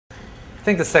I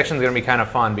think this section is going to be kind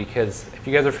of fun because if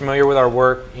you guys are familiar with our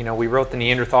work, you know, we wrote the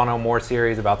Neanderthal No More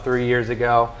series about 3 years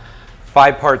ago.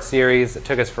 5-part series. It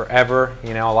took us forever.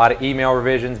 You know, a lot of email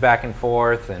revisions back and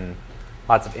forth and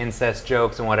lots of incest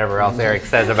jokes and whatever else Eric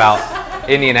says about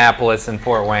Indianapolis and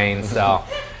Fort Wayne. So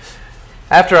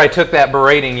after I took that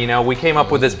berating, you know, we came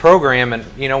up with this program, and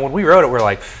you know, when we wrote it, we're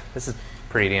like, this is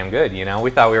pretty damn good. You know, we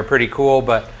thought we were pretty cool,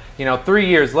 but you know, 3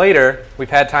 years later,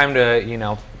 we've had time to, you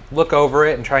know, look over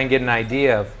it and try and get an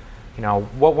idea of, you know,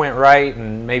 what went right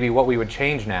and maybe what we would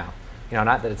change now. You know,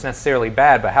 not that it's necessarily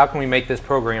bad, but how can we make this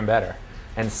program better?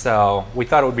 And so we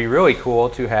thought it would be really cool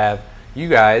to have you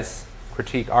guys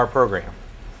critique our program.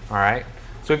 All right?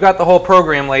 So we've got the whole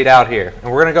program laid out here, and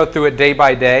we're going to go through it day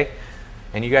by day,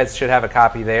 and you guys should have a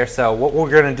copy there. So what we're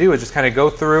going to do is just kind of go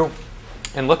through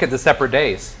and look at the separate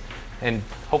days. And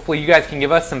hopefully you guys can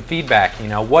give us some feedback. You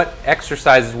know, what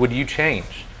exercises would you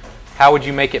change? How would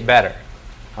you make it better?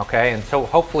 Okay? And so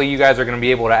hopefully you guys are going to be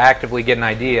able to actively get an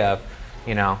idea of,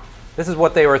 you know, this is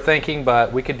what they were thinking,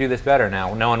 but we could do this better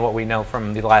now, knowing what we know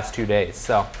from the last 2 days.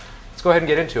 So let's go ahead and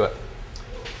get into it.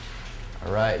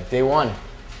 All right, day one.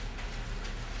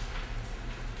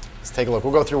 Let's take a look.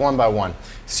 We'll go through one by one.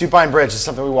 Supine bridge is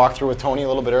something we walked through with Tony a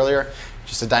little bit earlier.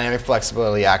 Just a dynamic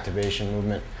flexibility activation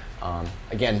movement.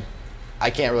 Again, I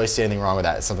can't really see anything wrong with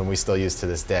that. It's something we still use to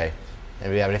this day.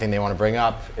 Anybody have anything they want to bring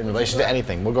up in relation to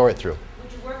anything? We'll go right through.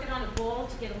 Would you work it on a ball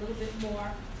to get a little bit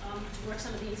more, to work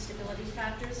some of the instability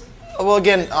factors? Well,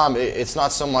 again, it's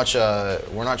not so much,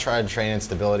 we're not trying to train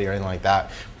instability or anything like that.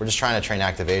 We're just trying to train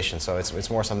activation. So it's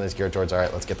more something that's geared towards, all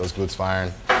right, let's get those glutes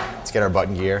firing. Let's get our butt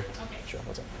in gear. Okay. Sure,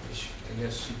 what's up? I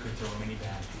guess you could throw a mini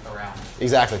band around.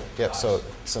 Exactly. Yep. So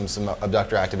some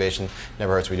abductor activation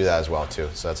never hurts. We do that as well too.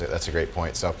 So that's a great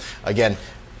point. So again,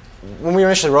 when we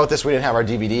initially wrote this, we didn't have our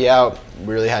DVD out.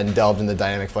 We really hadn't delved into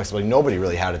dynamic flexibility. Nobody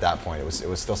really had at that point. It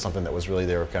was still something that was really,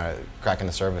 they were kind of cracking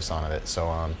the surface on it. So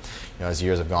you know, as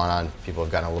years have gone on, people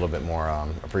have gotten a little bit more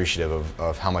appreciative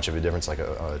of how much of a difference like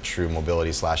a true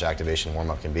mobility / activation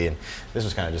warm up can be. And this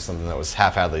was kind of just something that was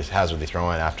haphazardly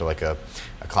thrown in after like a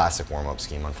classic warm up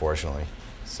scheme, unfortunately.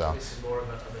 So This is more of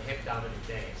a hip dominant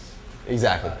days.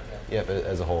 exactly. Yep.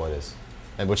 As a whole, it is.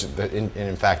 And which,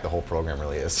 in fact, the whole program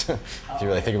really is, if you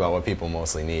really think about what people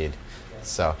mostly need.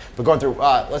 So, but going through,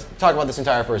 let's talk about this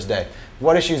entire first day.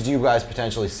 What issues do you guys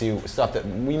potentially see, stuff that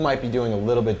we might be doing a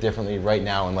little bit differently right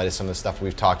now in light of some of the stuff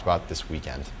we've talked about this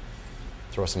weekend?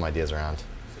 Throw some ideas around.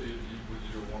 So would you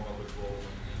do a warm-up with rolls?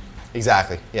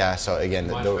 Exactly, yeah, so again.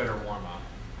 Much better warm-up.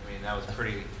 I mean, that was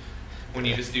pretty, when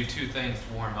you just do 2 things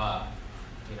to warm up,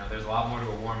 you know, there's a lot more to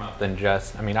a warm-up than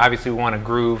just, I mean, obviously we want to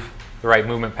groove the right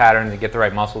movement pattern to get the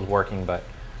right muscles working, but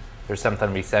there's something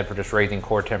to be said for just raising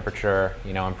core temperature,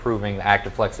 you know, improving the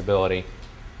active flexibility.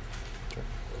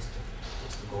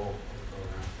 What's the goal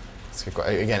of the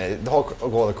program? Again, the whole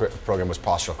goal of the program was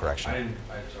postural correction. I'm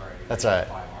sorry. That's all right.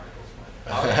 5 articles.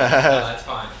 Okay, no, that's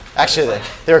fine. Actually,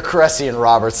 they were Cressey and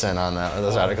Robertson on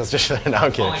those articles. Just no,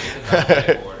 I'm kidding. Only because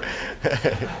I'm in order.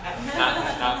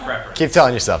 Not preference. Keep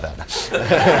telling yourself that.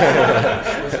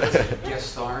 Yes,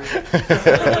 starring.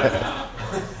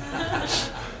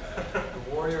 The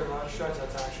warrior run stretch,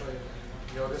 that's actually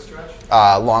a yoga stretch?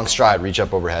 Long stride, reach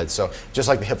up overhead. So just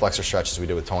like the hip flexor stretches we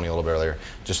did with Tony a little bit earlier,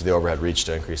 just with the overhead reach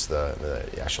to increase the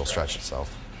actual stretch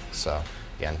itself. So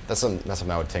again, that's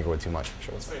something I would tinker with too much.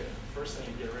 Sure. Let's say the first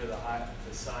thing you get rid of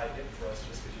the side hip thrust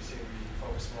just because you see we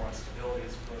focus more on stability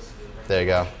as opposed to the ring. There you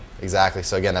go. Exactly.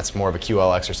 So again, that's more of a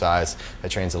QL exercise that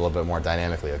trains a little bit more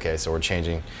dynamically. Okay, so we're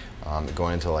changing,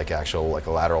 going into like a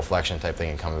lateral flexion type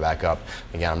thing and coming back up.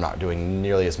 Again, I'm not doing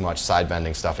nearly as much side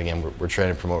bending stuff. Again, we're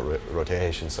trying to promote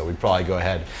rotation, so we'd probably go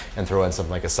ahead and throw in something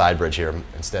like a side bridge here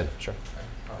instead. Sure.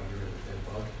 Probably get rid of the dead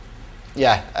bug.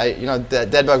 Yeah, you know,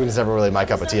 dead bug was never really my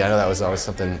cup of tea. I know that was always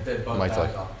something Dead bug Mike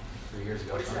liked. died 3 years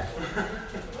ago.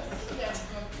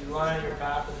 You lie on your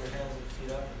back with your hands and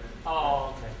feet up.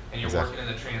 Oh, okay. And you're Exactly. working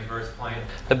in the transverse plane.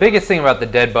 The biggest thing about the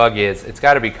dead bug is it's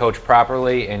got to be coached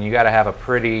properly, and you got to have a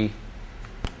pretty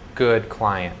good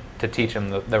client to teach them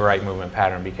the right movement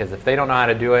pattern, because if they don't know how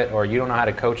to do it or you don't know how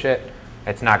to coach it,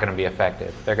 it's not going to be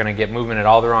effective. They're going to get movement at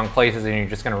all the wrong places, and you're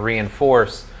just going to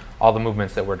reinforce all the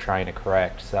movements that we're trying to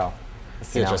correct. So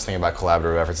That's the interesting thing about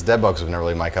collaborative efforts. Dead bugs was never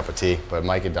really my cup of tea, but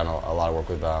Mike had done a lot of work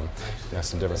with you know,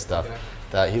 some different stuff.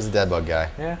 He's a dead bug guy.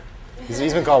 yeah.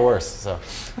 He's been called worse. So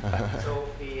So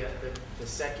the the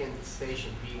second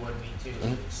station, B1,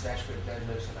 B2, snatch grip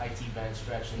deadlifts and IT band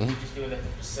stretch, and you just doing that to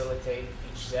facilitate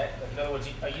each set? Like, in other words,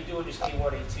 are you doing just A1,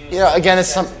 A2? Yeah, again,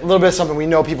 it's a little bit of something we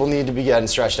know people need to be getting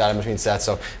stretched out in between sets,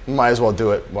 so we might as well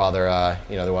do it while they're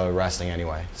while they're resting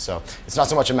anyway. So it's not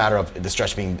so much a matter of the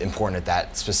stretch being important at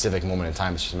that specific moment in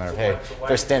time. It's just a matter of, hey, if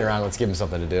they're standing around, let's give them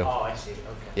something to do. Oh, I see. Okay.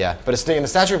 Yeah, but in the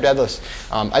snatch grip deadlifts,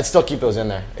 I'd still keep those in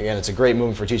there. Again, it's a great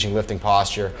movement for teaching lifting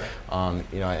posture,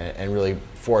 and really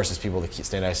forces people to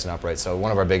stay nice and upright. So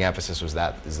one of our big emphasis is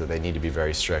that they need to be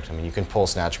very strict. I mean, you can pull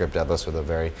snatch grip deadlifts with a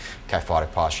very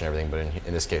kyphotic posture and everything, but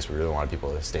in this case, we really wanted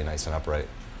people to stay nice and upright.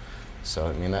 So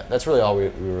I mean, that's really all we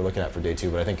were looking at for day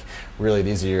 2. But I think really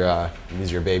these are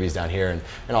your babies down here,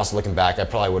 and also looking back, I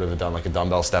probably would have done like a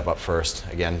dumbbell step up first.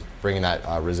 Again, bringing that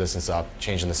resistance up,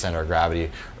 changing the center of gravity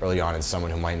early on in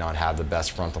someone who might not have the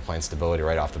best frontal plane stability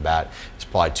right off the bat. It's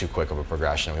probably too quick of a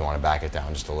progression. We want to back it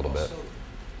down just a little bit. Also,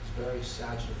 it's very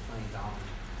sagittal plane dominant.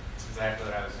 That's exactly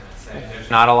what I was going to say.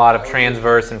 There's not a lot of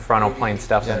transverse and frontal plane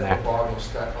stuff in there. A barbell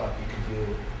step up, you can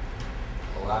do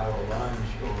a lateral lunge.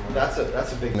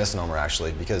 That's a big misnomer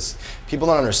actually, because people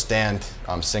don't understand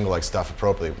single leg stuff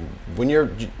appropriately. When you're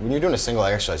doing a single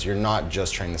leg exercise, you're not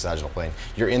just training the sagittal plane.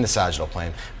 You're in the sagittal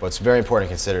plane. But what's very important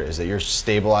to consider is that you're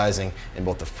stabilizing in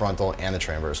both the frontal and the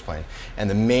transverse plane. And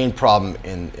the main problem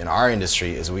in our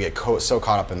industry is we get so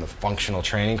caught up in the functional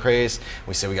training craze.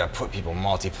 We say we got to put people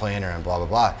multiplanar and blah blah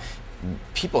blah.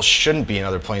 People shouldn't be in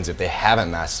other planes if they haven't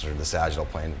mastered the sagittal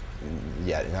plane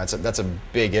yet. And that's a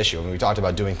big issue. I mean, we talked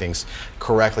about doing things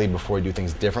correctly before we do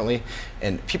things differently,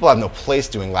 and people have no place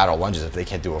doing lateral lunges if they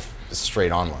can't do a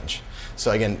straight on lunge. So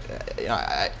again,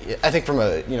 I think from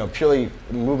a purely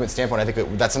movement standpoint, I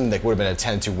think that's something that would have been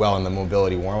attended to well in the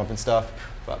mobility warm up and stuff.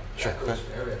 But sure. That goes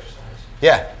for every exercise.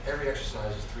 Yeah. Every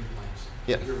exercise is 3 planes.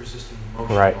 Yeah. You're resisting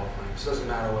motion Right. in all planes. It doesn't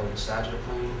matter whether it's sagittal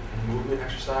plane and movement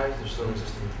exercise, they're still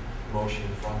resisting motion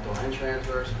in frontal and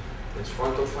transverse. If it's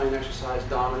frontal plane exercise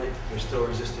dominant, you're still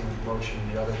resisting motion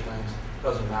in the other planes. It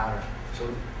doesn't matter. So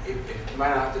it might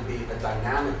not have to be a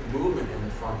dynamic movement in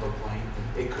the frontal plane.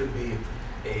 It could be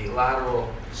a lateral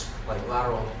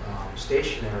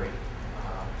stationary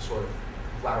sort of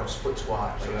lateral split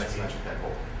squat. So that's not that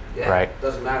whole. Yeah, Right. It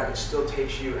doesn't matter. It still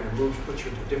takes you and puts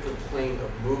you into a different plane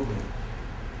of movement,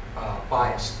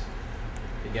 biased.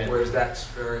 Again. Whereas that's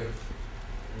very.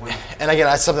 And again,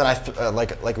 that's something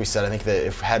like we said, I think that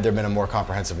if had there been a more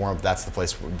comprehensive warm-up, that's the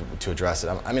place to address it.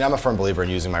 I'm a firm believer in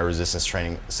using my resistance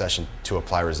training session to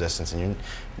apply resistance, and you're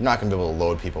not going to be able to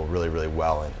load people really, really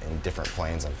well in different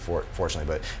planes, unfortunately.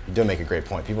 But you do make a great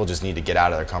point. People just need to get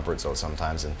out of their comfort zone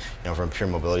sometimes, and from a pure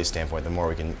mobility standpoint, the more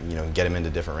we can get them into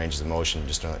different ranges of motion,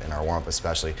 just in our warm-up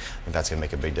especially, I think that's going to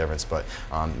make a big difference. But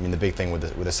I mean, the big thing with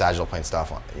the sagittal plane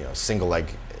stuff, single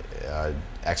leg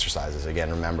exercises, again,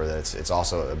 remember that it's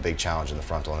also a big challenge in the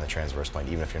frontal and the transverse plane,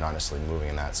 even if you're not necessarily moving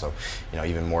in that. So,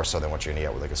 even more so than what you're going to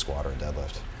get with like a squat or a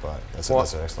deadlift. But that's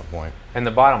an excellent point. And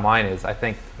the bottom line is, I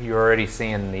think you're already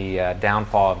seeing the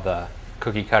downfall of the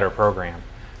cookie cutter program.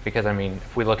 Because, I mean,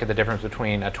 if we look at the difference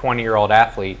between a 20-year-old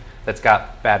athlete that's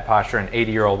got bad posture and an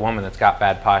 80-year-old woman that's got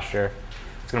bad posture,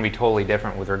 it's going to be totally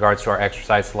different with regards to our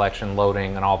exercise selection,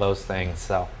 loading, and all those things.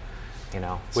 So,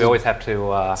 we always have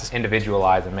to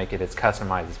individualize and make it as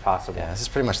customized as possible. Yeah, this is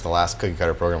pretty much the last cookie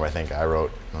cutter program I think I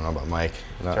wrote. I don't know about Mike.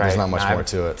 Right. There's not much more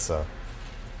to it, so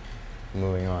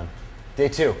moving on. Day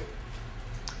 2.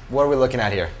 What are we looking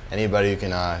at here? Anybody who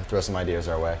can throw some ideas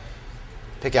our way?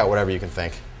 Pick out whatever you can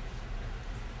think.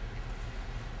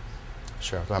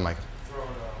 Sure, go ahead, Mike. Throwing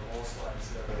wall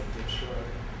slides there, dip shrug.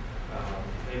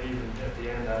 Maybe even at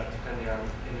the end, depending on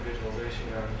individualization,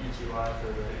 EQI for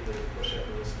either push up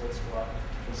or the split squat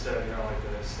instead of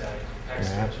like the static pec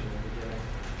stretch in the beginning.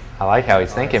 I like how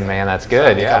he's thinking, man. That's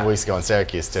good. A Yeah. couple weeks ago in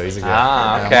Syracuse too. He's a good.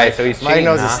 Okay. Mike, So he's Mike cheating,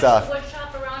 knows his huh? stuff. Wood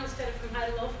chop around instead of from high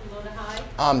to low, from low to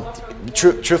high? Or from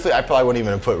Truthfully, I probably wouldn't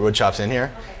even have put wood chops in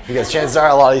here, because chances are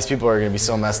a lot of these people are going to be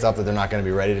so messed up that they're not going to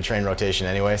be ready to train rotation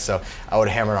anyway. So I would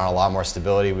have hammered on a lot more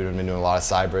stability. We would have been doing a lot of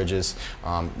side bridges,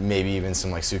 maybe even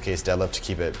some like suitcase deadlift to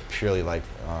keep it purely like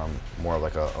more of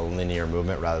like a linear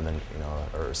movement rather than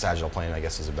or sagittal plane, I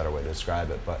guess is a better way to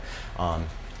describe it. But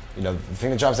the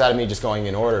thing that jumps out at me just going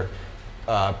in order,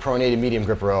 pronated medium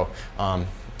grip row.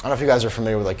 I don't know if you guys are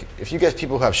familiar with, like, if you get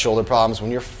people who have shoulder problems,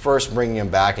 when you're first bringing them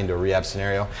back into a rehab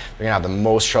scenario, they're going to have the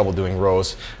most trouble doing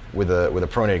rows with a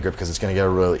pronated grip because it's going to get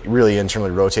really internally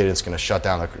rotated. It's going to shut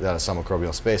down that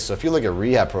subacromial space. So if you look at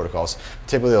rehab protocols,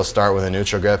 typically they'll start with a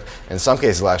neutral grip. In some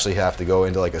cases, they'll actually have to go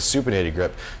into like a supinated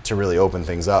grip to really open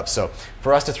things up. So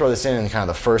for us to throw this in kind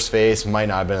of the first phase might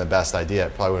not have been the best idea.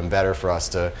 It probably would have been better for us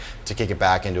to kick it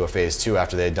back into a phase 2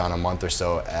 after they had done a month or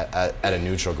so at a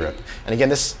neutral grip. And again,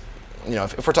 this you know,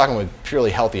 if we're talking with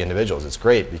purely healthy individuals, it's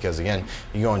great because, again,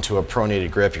 you go into a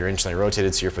pronated grip, you're internally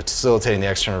rotated, so you're facilitating the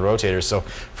external rotators. So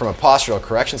from a postural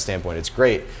correction standpoint, it's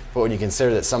great. But when you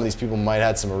consider that some of these people might have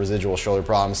had some residual shoulder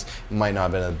problems, it might not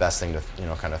have been the best thing to, you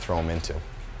know, kind of throw them into. Would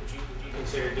you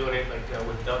consider doing it like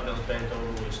with dumbbells bent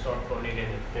over, where you start pronated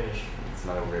and finish? It's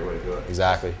not a great way to do it.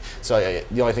 Exactly. So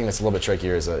the only thing that's a little bit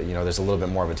trickier is, you know, there's a little bit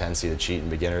more of a tendency to cheat in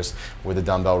beginners with the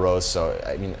dumbbell rows. So,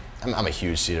 I mean, I'm a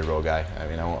huge seated row guy. I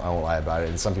mean, I won't lie about it.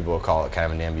 And some people will call it kind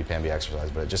of a namby-pamby exercise,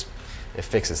 but it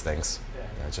fixes things. Yeah.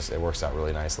 You know, it works out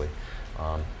really nicely.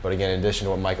 But again, in addition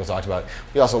to what Michael talked about,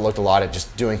 we also looked a lot at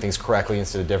just doing things correctly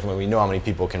instead of differently. We know how many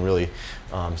people can really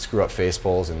screw up face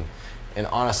pulls, and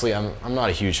honestly, I'm not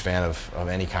a huge fan of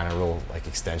any kind of real like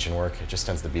extension work. It just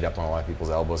tends to beat up on a lot of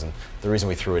people's elbows, and the reason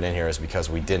we threw it in here is because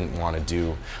we didn't want to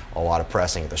do a lot of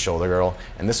pressing at the shoulder girdle,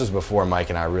 and this was before Mike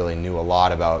and I really knew a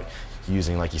lot about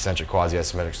using like eccentric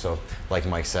quasi-isometric. So like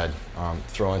Mike said,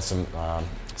 throw in some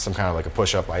kind of like a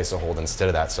push-up iso hold instead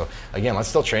of that. So again, let's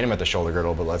still train him at the shoulder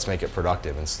girdle, but let's make it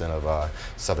productive instead of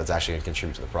stuff that's actually going to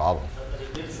contribute to the problem.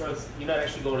 You're not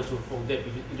actually going into a full dip.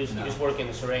 You're just working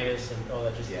the serratus and all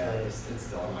that. It's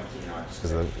still on my keynote just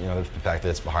because of the fact that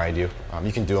it's behind you.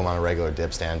 You can do them on a regular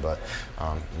dip stand, but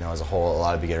you know, as a whole, a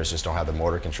lot of beginners just don't have the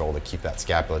motor control to keep that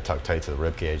scapula tucked tight to the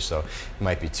rib cage. So it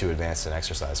might be too advanced an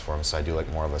exercise for them. So I do like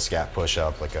more of a scap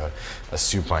push-up, like a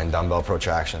supine dumbbell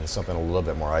protraction, something a little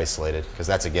bit more isolated, because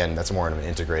that's more of an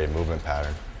integrated movement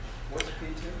pattern. What's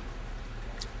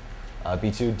B2?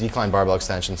 B2, decline barbell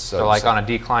extensions. So like on a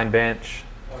decline bench.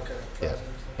 Okay.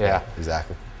 Yeah.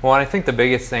 Exactly. Well, and I think the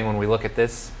biggest thing when we look at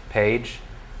this page,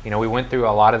 you know, we went through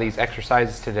a lot of these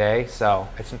exercises today, so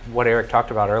it's what Eric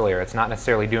talked about earlier. It's not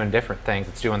necessarily doing different things,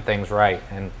 it's doing things right.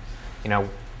 And, you know,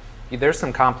 there's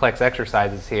some complex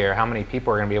exercises here. How many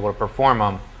people are going to be able to perform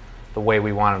them the way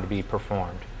we want them to be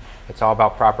performed? It's all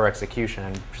about proper execution,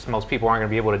 and just most people aren't going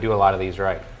to be able to do a lot of these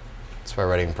right. That's why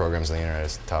writing programs on the internet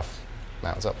is tough.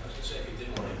 Matt, what's up? I was going to say, if you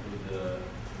did want to include the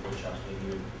road chops,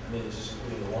 maybe is this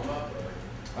including the warm-up?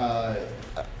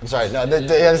 I'm sorry, no,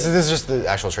 this is just the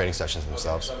actual training sessions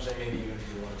themselves. Okay, so I'm saying maybe even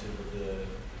if you wanted to put the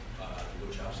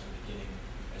road chops in the beginning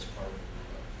as part of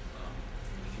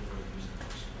if you were using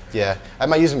those. Yeah, I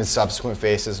might use them in subsequent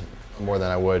phases more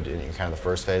than I would in kind of the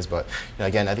first phase. But you know,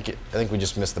 again, I think we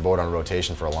just missed the boat on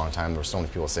rotation for a long time. There were so many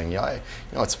people saying, yeah, you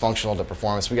know, it's functional to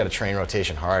performance. We got to train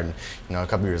rotation hard. And you know, a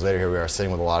couple of years later, here we are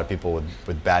sitting with a lot of people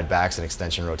with bad backs and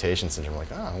extension rotation syndrome. Like,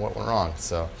 what went wrong?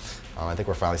 So I think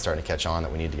we're finally starting to catch on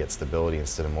that we need to get stability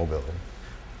instead of mobility.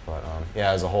 But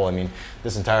yeah, as a whole, I mean,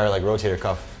 this entire like rotator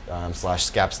cuff slash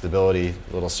scap stability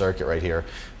little circuit right here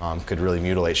could really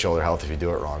mutilate shoulder health if you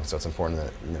do it wrong. So it's important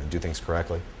to do things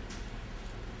correctly.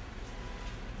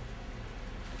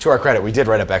 To our credit, we did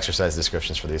write up exercise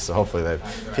descriptions for these, so hopefully that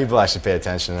people actually pay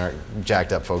attention and aren't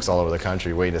jacked up folks all over the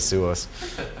country waiting to sue us.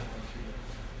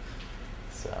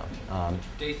 So,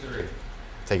 Day 3.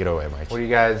 take it away, Mike. What do you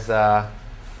guys,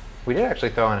 we did actually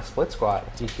throw in a split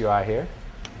squat DQI here.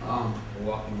 The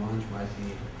walking lunge might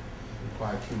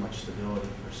require too much stability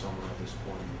for someone at this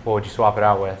point. What would you swap it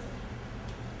out with?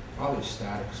 Probably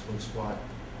static split squat.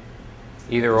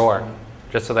 Either or,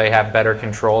 just so they have better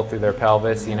control through their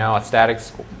pelvis, you know, a static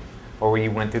or we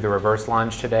went through the reverse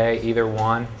lunge today, either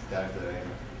one. Static today,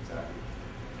 exactly.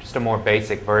 Just a more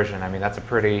basic version. I mean, that's a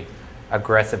pretty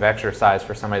aggressive exercise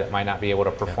for somebody that might not be able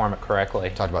to perform it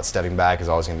correctly. Talked about stepping back is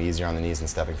always going to be easier on the knees than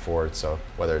stepping forward. So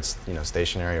whether it's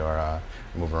stationary or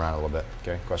moving around a little bit.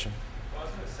 Okay, question? I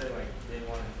was going to say, like, day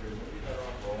 1 and 3, would you be better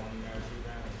off rolling the IT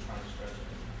band and trying to stretch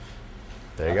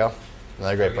it? There you go.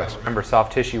 Another great question. Remember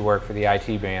soft tissue work for the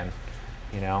IT band.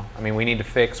 You know, I mean, we need to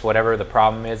fix whatever the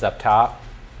problem is up top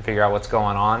and figure out what's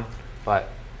going on. But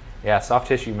yeah, soft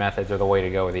tissue methods are the way to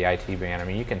go with the IT band. I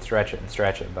mean, you can stretch it,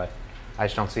 but I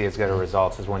just don't see as good of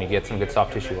results as when you get some good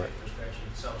soft tissue work.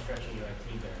 Self-stretching your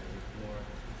IT band more.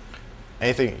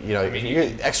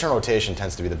 Anything, external rotation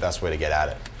tends to be the best way to get at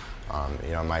it.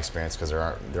 In my experience, because there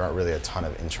aren't really a ton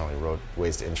of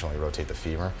ways to internally rotate the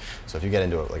femur. So if you get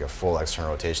into like a full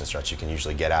external rotation stretch, you can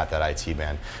usually get at that IT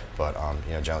band. But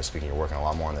generally speaking, you're working a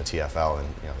lot more on the TFL, and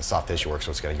the soft tissue work's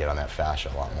what's going to get on that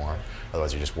fascia a lot more.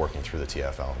 Otherwise, you're just working through the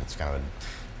TFL. It's kind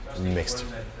of a mixed.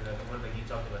 One that you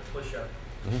talked about, push-up,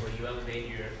 where you elevate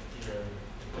your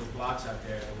those blocks out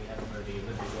there, and we have them for the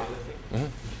Olympic weightlifting.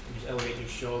 You just elevate your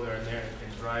shoulder in there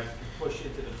and drive, push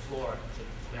into the floor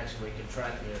to maximally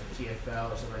contract your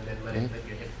TFL or something, and then let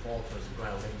your hip fall towards the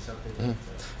ground, maybe something.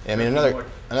 Yeah, I mean,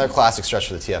 another classic stretch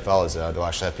for the TFL is they'll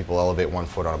actually have people elevate one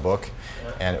foot on a book,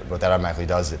 and what that automatically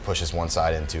does is it pushes one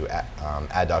side into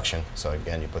adduction. So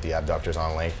again, you put the abductors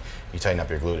on length, you tighten up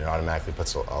your glute, and it automatically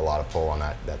puts a lot of pull on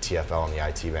that TFL and the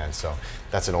IT band. So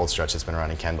that's an old stretch that's been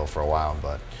around in Kendall for a while,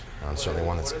 but certainly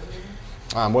one that's.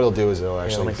 What it'll do is it'll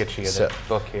actually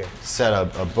set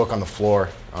a book on the floor.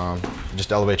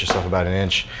 Just elevate yourself about an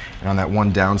inch, and on that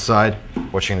one down side,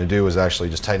 what you're going to do is actually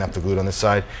just tighten up the glute on this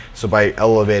side. So by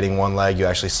elevating one leg, you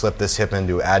actually slip this hip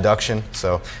into adduction.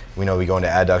 So we know we go into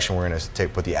adduction, we're going to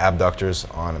put the abductors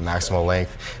on a maximal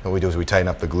length. And what we do is we tighten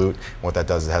up the glute. And what that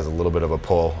does is it has a little bit of a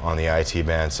pull on the IT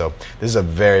band. So this is a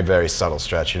very, very subtle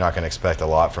stretch. You're not going to expect a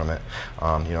lot from it.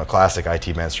 A classic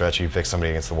IT band stretch, you fix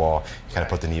somebody against the wall, you kind of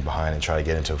put the knee behind and try to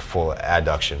get into full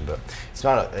adduction. But it's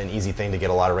not an easy thing to get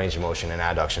a lot of range of motion in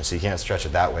adduction, so you can't stretch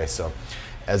it that way. So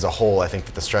as a whole, I think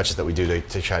that the stretches that we do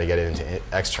to try to get it into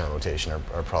external rotation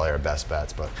are probably our best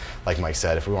bets. But like Mike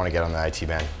said, if we want to get on the IT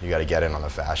band, you got to get in on the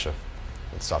fascia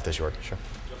with soft tissue work. Sure.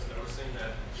 Just noticing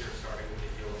that you're starting with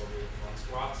the heel elevated front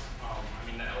squats. I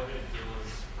mean, the elevated heel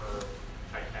is for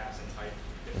tight calves and tight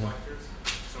hip flexors.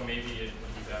 So maybe it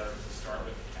would be better to start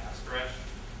with the calf stretch.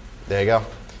 There you go.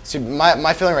 See,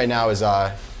 my feeling right now is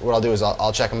what I'll do is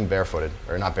I'll check them barefooted,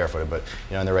 or not barefooted, but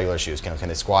in their regular shoes. Can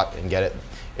they squat and get it?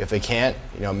 If they can't,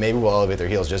 maybe we'll elevate their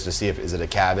heels just to see if is it a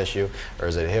calf issue or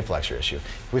is it a hip flexor issue.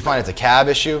 If we find it's a calf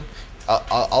issue,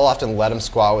 I'll often let them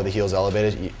squat with the heels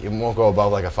elevated. You won't go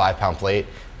above like a 5-pound plate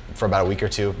for about a week or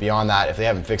two. Beyond that, if they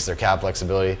haven't fixed their calf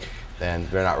flexibility, then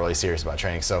they're not really serious about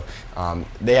training. So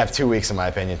they have 2 weeks, in my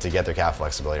opinion, to get their calf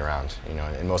flexibility around.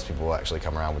 And most people will actually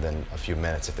come around within a few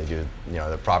minutes if they do,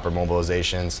 the proper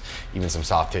mobilizations. Even some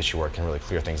soft tissue work can really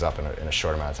clear things up in a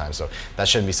short amount of time. So that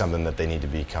shouldn't be something that they need to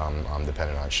become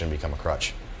dependent on. It shouldn't become a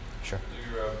crutch. Sure. Do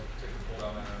you take the pull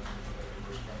down and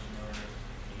reverse crunching?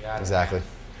 You got it. Exactly.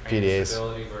 PDAs.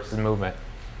 Stability versus movement.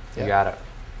 You Yeah. got it.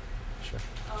 Sure.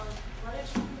 Why don't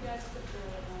you guys put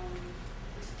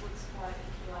the split squat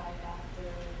EQI after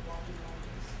walking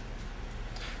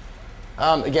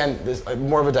lunges? Again, there's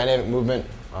more of a dynamic movement,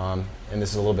 and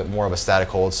this is a little bit more of a static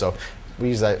hold. So we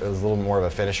use that as a little more of a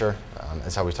finisher.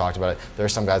 That's how we talked about it. There are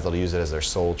some guys that'll use it as their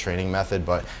sole training method,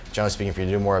 but generally speaking, if you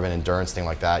do more of an endurance thing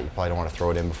like that, you probably don't want to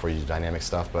throw it in before you do dynamic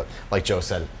stuff. But like Joe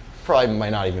said, probably might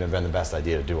not even have been the best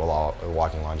idea to do a lot of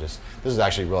walking lunges. This is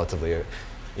actually relatively,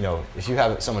 if you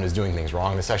have someone who's doing things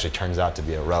wrong, this actually turns out to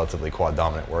be a relatively quad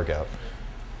dominant workout.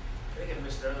 I think I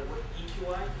missed earlier. What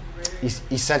EQI?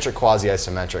 Eccentric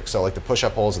quasi-isometric. So like the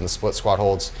push-up holds and the split squat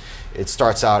holds, it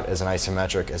starts out as an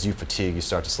isometric. As you fatigue, you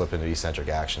start to slip into eccentric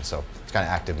action. So it's kind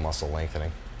of active muscle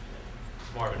lengthening.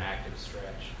 It's more of an active stretch.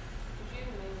 Would you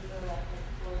maybe go that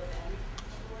for the end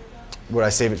of the workout? Would I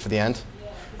save it for the end?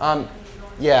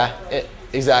 Yeah.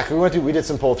 Exactly. We did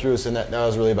some pull-throughs, and that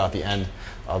was really about the end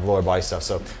of lower body stuff.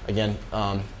 So again,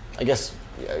 I guess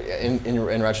in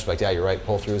retrospect, yeah, you're right.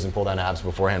 Pull-throughs and pull-down abs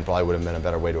beforehand probably would have been a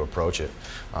better way to approach it.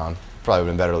 Probably would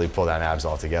have been better to leave pull-down abs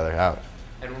altogether out.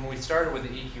 And when we started with the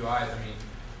EQIs,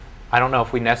 I don't know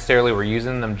if we necessarily were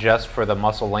using them just for the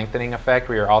muscle lengthening effect.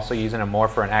 We were also using them more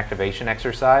for an activation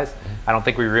exercise. I don't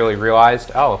think we really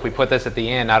realized, if we put this at the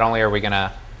end, not only are we going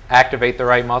to activate the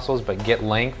right muscles, but get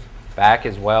length back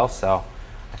as well. So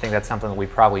I think that's something that we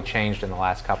probably changed in the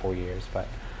last couple of years. But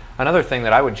another thing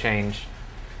that I would change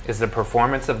is the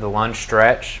performance of the lunge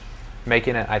stretch,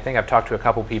 making it, I think I've talked to a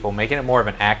couple people, making it more of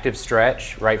an active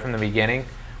stretch right from the beginning.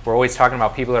 We're always talking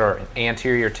about people that are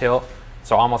anterior tilt,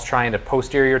 so almost trying to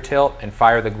posterior tilt and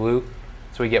fire the glute,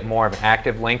 so we get more of an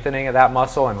active lengthening of that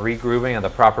muscle and regrooving of the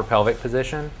proper pelvic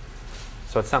position.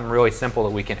 So it's something really simple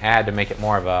that we can add to make it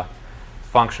more of a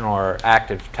functional or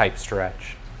active type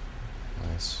stretch.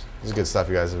 Nice. This is good stuff.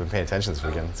 You guys have been paying attention this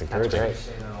weekend. It's encouraging. great.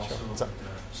 Say that also Sure. with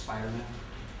Spider-Man.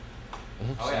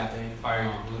 Oh yeah, Same thing. fire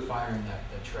your glute. Firing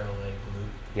that trail leg glute.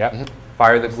 Yep.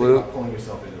 Fire the glute. Pulling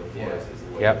yourself into the floor is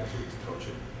the way Yep. to coach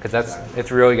it. Because it's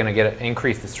really going to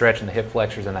increase the stretch in the hip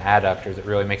flexors and the adductors. It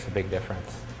really makes a big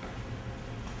difference.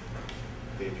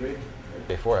 Day 3?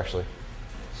 Day 4, actually.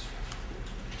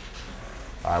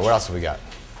 All right, what else have we got?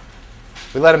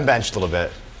 We let him bench a little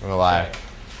bit. I'm gonna lie. Right.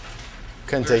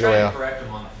 Couldn't We're take away. trying to correct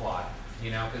them on the fly,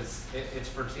 because it's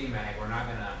for T-Mag. We're not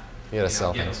going to You gotta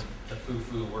sell give things. them the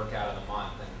foo-foo workout of the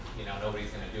month, and nobody's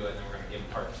going to do it, and then we're going to give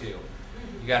them part 2.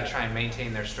 You got to try and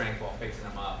maintain their strength while fixing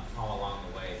them up all along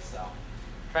the way. So,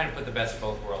 trying to put the best of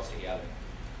both worlds together.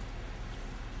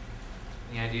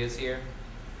 Any ideas here?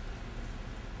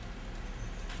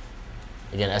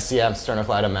 Again, SCM,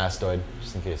 sternocleidomastoid,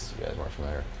 just in case you guys weren't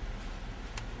familiar.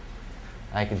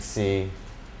 I can see.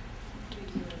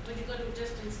 When you go to a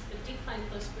distance, a decline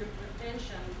plus grip bench,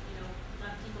 you know, a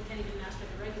lot of people can't even master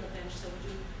the regular bench, so would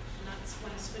you not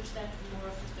want to switch that to more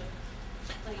of just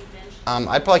a plain bench?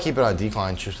 I'd probably keep it on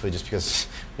decline, truthfully, just because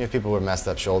if people with messed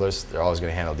up shoulders, they're always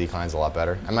going to handle declines a lot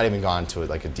better. I might even go on to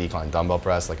like a decline dumbbell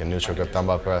press, like a neutral grip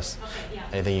dumbbell press. Okay, yeah.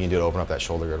 Anything you can do to open up that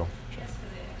shoulder girdle. Just for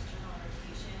the external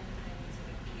rotation, kind of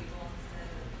using a cable instead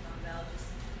of a dumbbell, just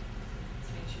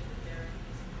to make sure that they're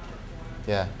using proper form.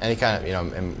 Yeah, any kind of, you know,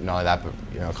 and not only that, but,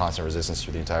 you know, constant resistance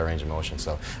through the entire range of motion.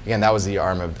 So again, that was the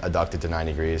arm adducted to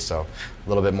 90 degrees. So a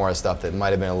little bit more stuff that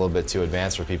might have been a little bit too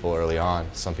advanced for people early on.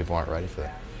 Some people aren't ready for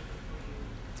that.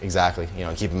 Exactly, you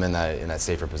know, keep them in that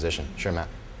safer position. Sure, Matt.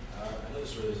 I know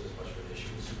this really isn't as much of an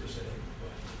issue with supersetting, but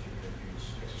if you're going to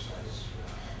use exercise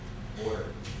more,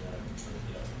 you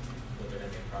know, what they're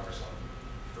going to make progress on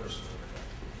first in the workout.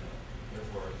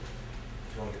 Therefore,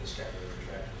 if you want to get the scapular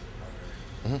retraction as the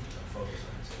primary focus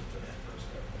on it, so put that first.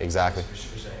 Exactly. If you're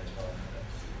supersetting, it's probably not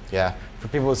that. Yeah, for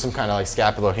people with some kind of like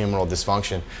scapulohumeral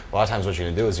dysfunction, a lot of times what you're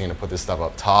going to do is you're going to put this stuff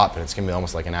up top, and it's going to be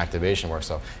almost like an activation work.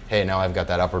 So, hey, now I've got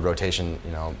that upward rotation,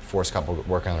 you know, force couple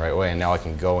working the right way, and now I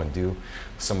can go and do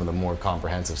some of the more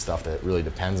comprehensive stuff that really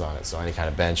depends on it. So any kind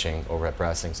of benching, overhead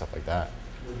pressing, stuff like that.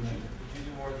 Would you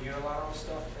do more of the unilateral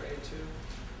stuff for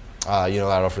A2?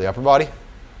 Unilateral for the upper body.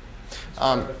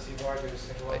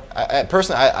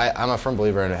 Personally, I'm a firm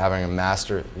believer in having a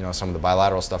master, you know, some of the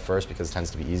bilateral stuff first because it tends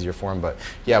to be easier for him. But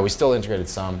yeah, we still integrated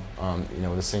some, you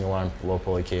know, with a single arm low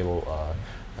pulley cable.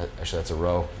 Actually, that's a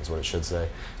row, is what it should say.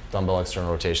 Dumbbell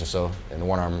external rotation. So in the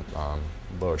one arm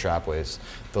lower trap waves,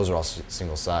 those are all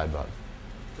single side. But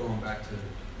Going back to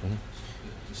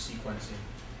the sequencing,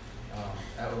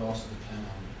 that would also depend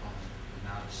on the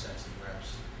amount of sets and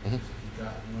reps. If you've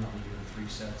got one on you in 3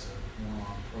 sets of one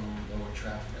arm prone, lower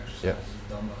trap exercises,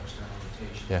 dumbbell external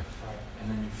rotation, and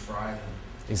then you fry them.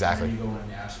 Exactly. And then you go in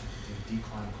and ask them to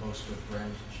decline close to a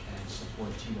bench and support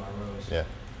T-bar rows. Yeah.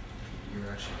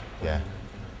 You're actually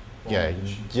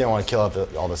you don't want to kill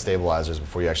out all the stabilizers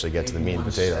before you actually get to the meat and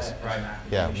potatoes.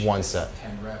 Yeah, one set.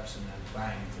 10 reps and then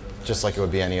bang. Just like it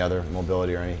would be any other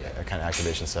mobility or any kind of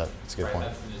activation set. That's a good point.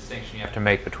 That's the distinction you have to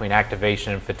make between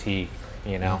activation and fatigue.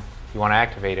 You know, you want to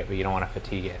activate it, but you don't want to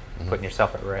fatigue it, putting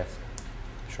yourself at risk.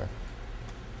 Sure.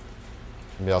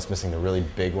 Anybody else missing the really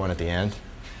big one at the end?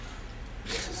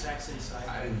 What's the Saxon side?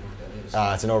 I didn't know what that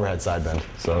is. It's an overhead side bend.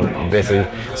 So basically,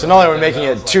 so not only are we making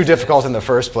it too difficult in the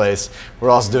first place, we're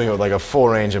also doing it with like a full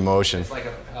range of motion. It's like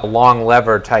a long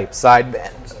lever type side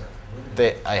bend.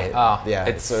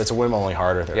 It's a win only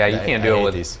harder. Yeah, you can't do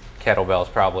it with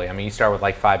kettlebells probably. I mean, you start with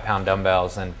like 5-pound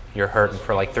dumbbells and you're hurting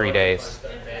for like 3 days.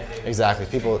 Exactly.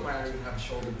 People. Might even have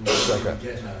shoulder Like that.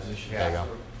 get in that position. There you go.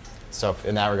 So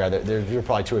in that regard, there were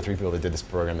probably 2 or 3 people that did this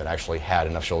program that actually had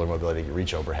enough shoulder mobility to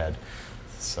reach overhead.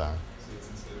 So.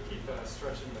 Keep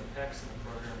stretching the pecs in the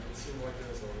program. It seemed like there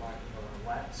was a lack of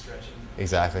lat stretching.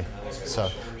 Exactly. So.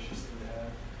 Shoulders you seem to have.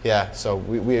 Yeah, so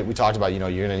we talked about, you know,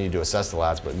 you're going to need to assess the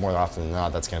lats, but more often than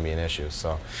not, that's going to be an issue.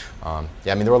 So,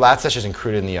 yeah, I mean, there were lat sessions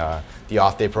included in the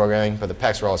off-day programming, but the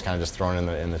pecs were always kind of just thrown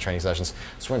in the training sessions.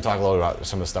 So we're going to talk a little about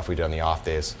some of the stuff we did on the off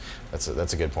days. That's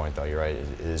a good point, though. You're right.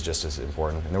 It is just as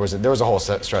important. And there was a whole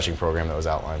stretching program that was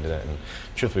outlined in it, and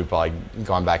truthfully, we've probably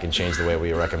gone back and changed the way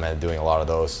we recommend doing a lot of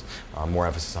those. More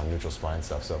emphasis on neutral spine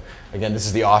stuff. So again, this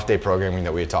is the off-day programming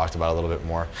that we had talked about a little bit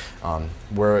more.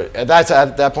 At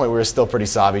that point, we were still pretty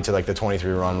savvy to like the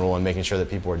 23-run rule and making sure that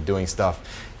people were doing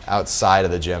stuff outside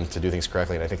of the gym to do things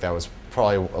correctly. And I think that was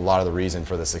probably a lot of the reason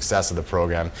for the success of the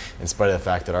program, in spite of the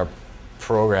fact that our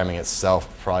programming itself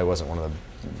probably wasn't one of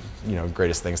the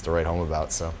greatest things to write home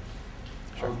about. So.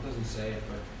 Sure. It doesn't say it,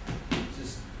 but it's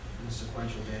just in the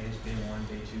sequential days, day 1,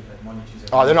 day 2, like Monday, Tuesday.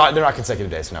 Oh, they're not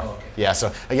consecutive days, no. Oh, okay. Yeah,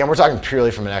 so again, we're talking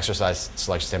purely from an exercise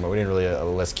selection standpoint. We didn't really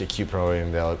list acute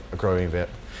programming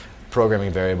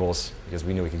variables because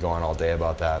we knew we could go on all day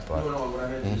about that. But no, what I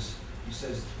meant is, it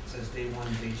says day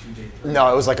 1, day 2, day 3.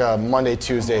 No, it was like a Monday,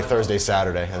 Tuesday, Thursday,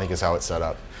 Saturday, I think is how it's set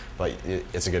up. But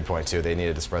it's a good point too. They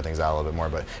needed to spread things out a little bit more.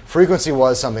 But frequency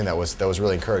was something that was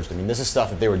really encouraged. I mean, this is stuff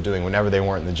that they were doing whenever they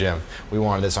weren't in the gym. We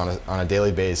wanted this on a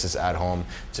daily basis at home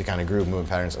to kind of groove movement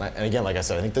patterns. And again, like I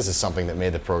said, I think this is something that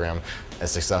made the program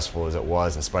as successful as it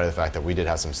was, in spite of the fact that we did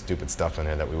have some stupid stuff in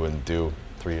there that we wouldn't do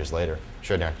 3 years later.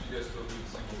 Sure, Darren. You guys still do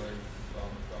the single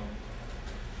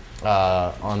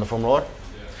leg On the foam roller?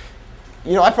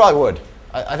 Yeah. I probably would.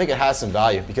 I think it has some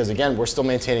value because, again, we're still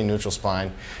maintaining neutral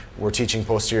spine. We're teaching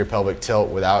posterior pelvic tilt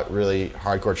without really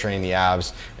hardcore training the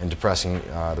abs and depressing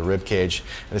the rib cage.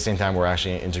 At the same time, we're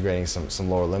actually integrating some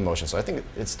lower limb motion. So I think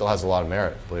it still has a lot of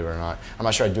merit, believe it or not. I'm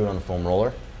not sure I'd do it on the foam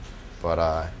roller,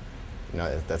 but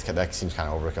that seems kind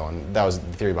of overkill. And that was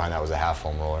the theory behind that was a half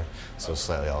foam roller, so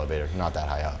slightly elevated, not that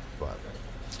high up. But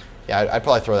yeah, I'd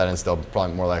probably throw that in still,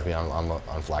 probably more likely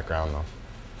on flat ground though.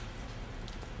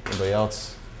 Anybody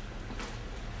else?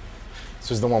 This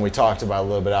was the one we talked about a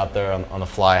little bit out there on the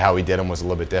fly. How we did them was a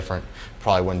little bit different.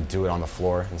 Probably wouldn't do it on the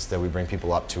floor. Instead, we bring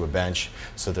people up to a bench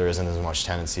so there isn't as much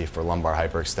tendency for lumbar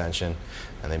hyperextension,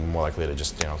 and they're more likely to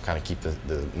just kind of keep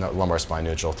the lumbar spine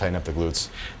neutral, tighten up the glutes,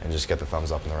 and just get the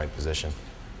thumbs up in the right position.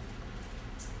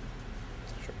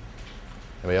 Sure.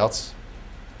 Anybody else?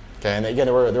 Okay, and again,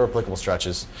 there were applicable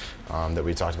stretches that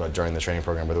we talked about during the training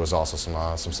program, but there was also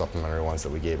some supplementary ones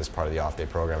that we gave as part of the off-day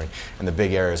programming. And the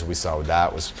big areas we saw with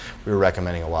that was we were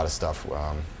recommending a lot of stuff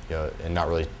and not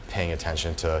really paying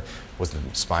attention to was the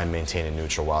spine maintained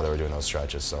neutral while they were doing those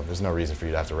stretches. So there's no reason for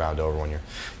you to have to round over when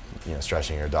you're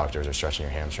stretching your adductors or stretching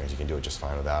your hamstrings. You can do it just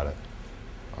fine without it.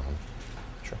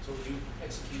 Sure. So would you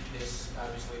execute this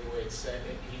obviously the way it's said?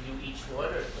 Can you do each one?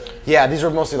 Or yeah, these were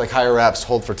mostly like higher reps,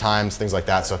 hold for times, things like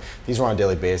that. So these were on a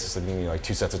daily basis. I think like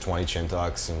 2 sets of 20 chin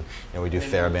tucks, and we do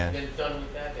TheraBand. Then done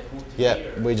with that, then move to yeah,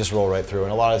 here? We just roll right through,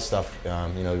 and a lot of stuff. We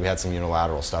had some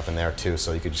unilateral stuff in there too,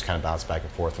 so you could just kind of bounce back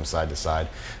and forth from side to side.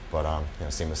 But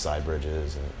same with side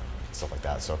bridges and stuff like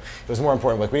that. So it was more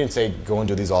important. Like we didn't say go and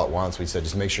do these all at once. We said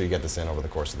just make sure you get this in over the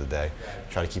course of the day.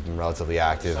 Try to keep them relatively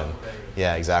active. And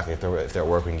yeah, exactly. If they're at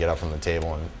work, we can get up from the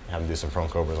table and have them do some prone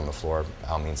cobras on the floor. By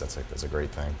all means, that's a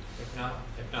great thing.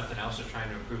 If nothing else, just trying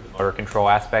to improve the motor control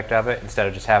aspect of it instead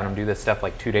of just having them do this stuff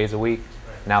like 2 days a week.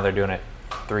 Now they're doing it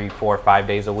 3, 4, 5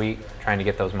 days a week, trying to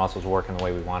get those muscles working the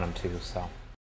way we want them to. So.